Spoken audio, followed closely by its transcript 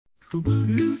The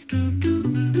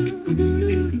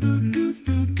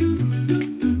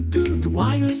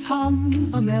wires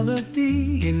hum a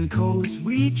melody in codes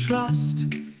we trust.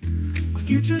 A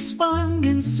future spun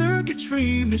in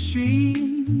circuitry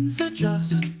machines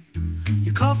adjust.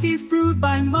 Your coffee's brewed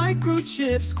by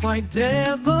microchips, quite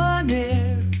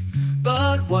debonair.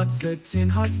 But what's a tin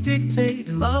heart's dictate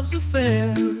in love's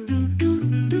affair?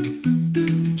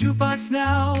 Jukebox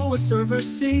now, a server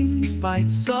sings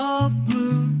bites of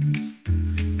blues.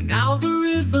 An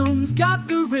algorithm's got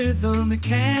the rhythm it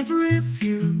can't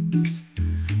refuse.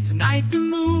 Tonight the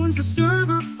moon's a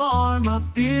server farm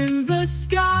up in the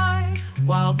sky,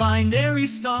 while binary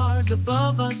stars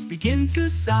above us begin to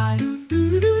sigh.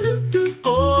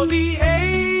 Oh, the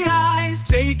AI's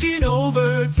taking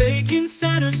over, taking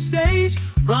center stage,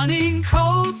 running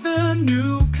codes, the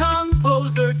new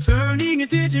composer, turning a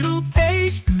digital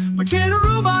page. But can a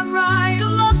robot write a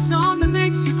love song that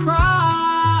makes you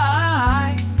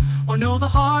cry, or know the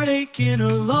heartache in a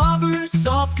lover's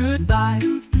soft goodbye?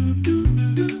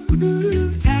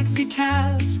 Taxi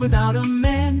cabs without a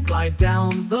man glide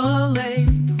down the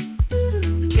lane.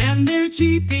 Can their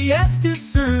GPS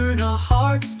discern a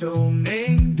heart's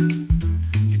domain?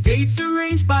 Your dates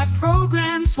arranged by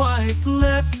program, swipe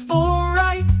left or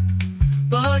right.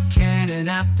 But can an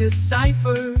app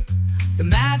decipher the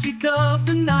magic of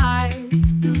the night?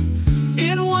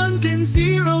 In ones and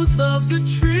zeros, love's a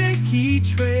tricky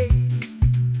trade.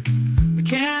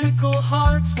 Mechanical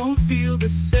hearts won't feel the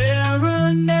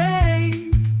serenade.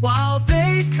 While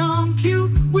they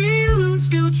compute, we loons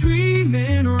still dream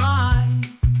in rhyme,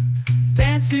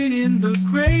 dancing in the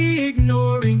gray,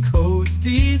 ignoring code's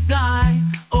design.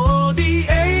 Oh, the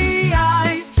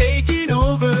AI's taking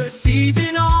over,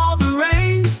 seizing all the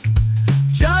reins,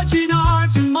 judging our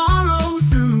tomorrows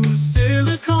through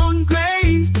silicon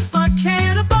grains. But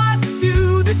can a bot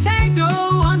do the tango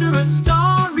under a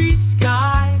starry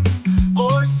sky,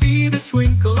 or see the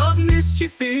twinkle of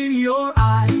mischief in your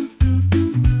eye?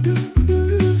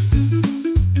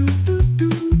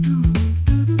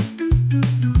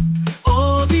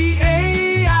 Oh, the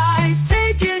AI's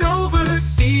taking over,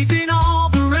 seizing all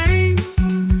the reins,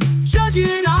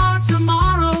 judging our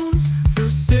tomorrows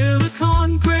through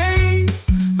silicon grains.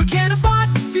 But can a bot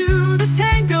do the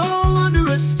tango under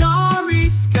a starry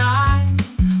sky,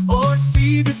 or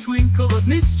see the twinkle of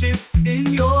mischief